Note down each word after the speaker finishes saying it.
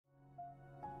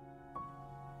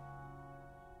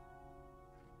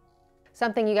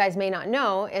Something you guys may not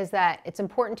know is that it's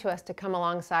important to us to come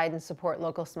alongside and support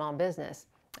local small business.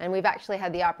 And we've actually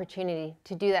had the opportunity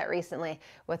to do that recently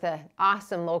with an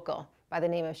awesome local by the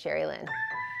name of Sherri-Lynn.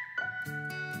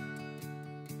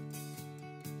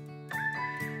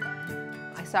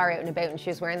 I saw her out and about and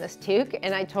she was wearing this toque,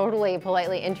 and I totally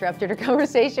politely interrupted her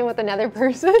conversation with another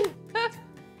person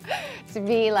to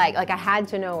be like I had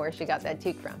to know where she got that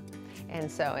toque from. And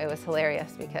so it was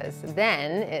hilarious because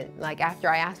then, after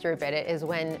I asked her about it, is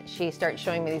when she starts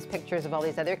showing me these pictures of all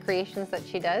these other creations that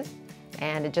she does,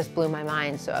 and it just blew my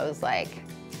mind. So I was like,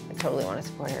 I totally want to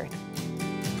support her.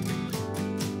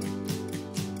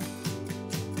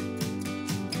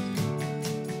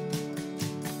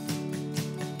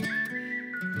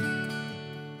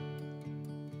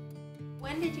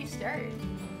 When did you start?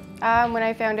 When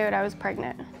I found out I was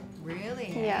pregnant.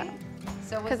 Really? Yeah.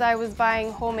 So because I was buying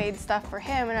homemade stuff for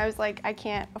him, and I was like, I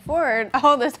can't afford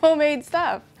all this homemade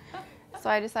stuff. So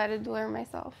I decided to learn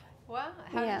myself. Well,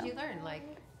 how did you learn? Like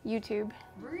YouTube.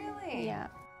 Really? Yeah.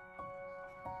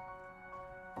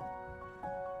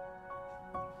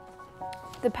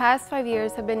 The past 5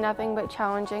 years have been nothing but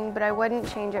challenging, but I wouldn't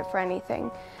change it for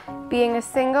anything. Being a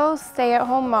single,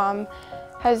 stay-at-home mom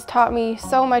has taught me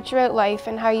so much about life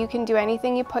and how you can do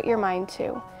anything you put your mind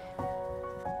to.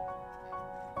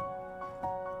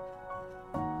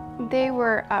 They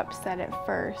were upset at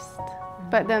first,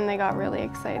 but then they got really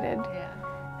excited. Yeah.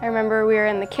 I remember we were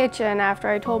in the kitchen after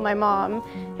I told my mom,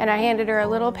 and I handed her a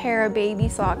little pair of baby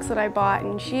socks that I bought,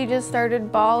 and she just started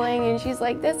bawling, and she's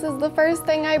like, "This is the first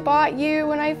thing I bought you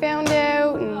when I found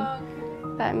out," and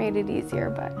that made it easier,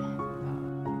 but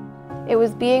it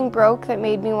was being broke that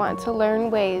made me want to learn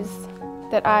ways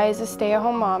that I, as a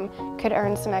stay-at-home mom, could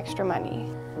earn some extra money.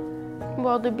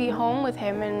 Well, to be home with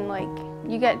him and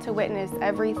you get to witness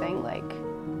everything,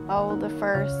 the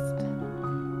first.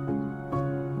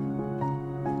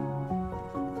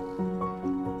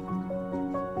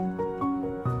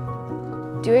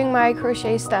 Doing my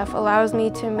crochet stuff allows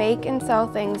me to make and sell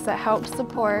things that help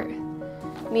support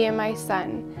me and my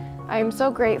son. I am so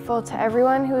grateful to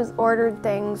everyone who has ordered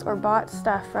things or bought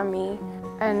stuff from me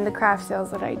and the craft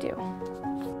sales that I do.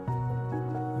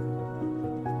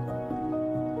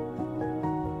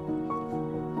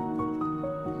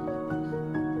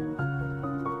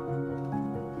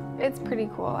 It's pretty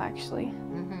cool, actually.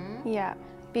 Mm-hmm. Yeah,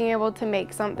 being able to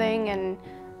make something and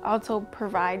also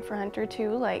provide for Hunter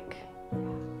too,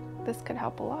 this could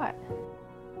help a lot.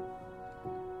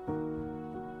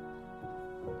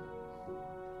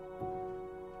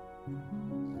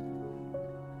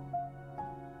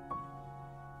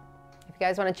 If you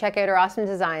guys want to check out our awesome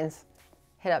designs,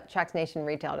 hit up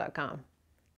TraxNationRetail.com.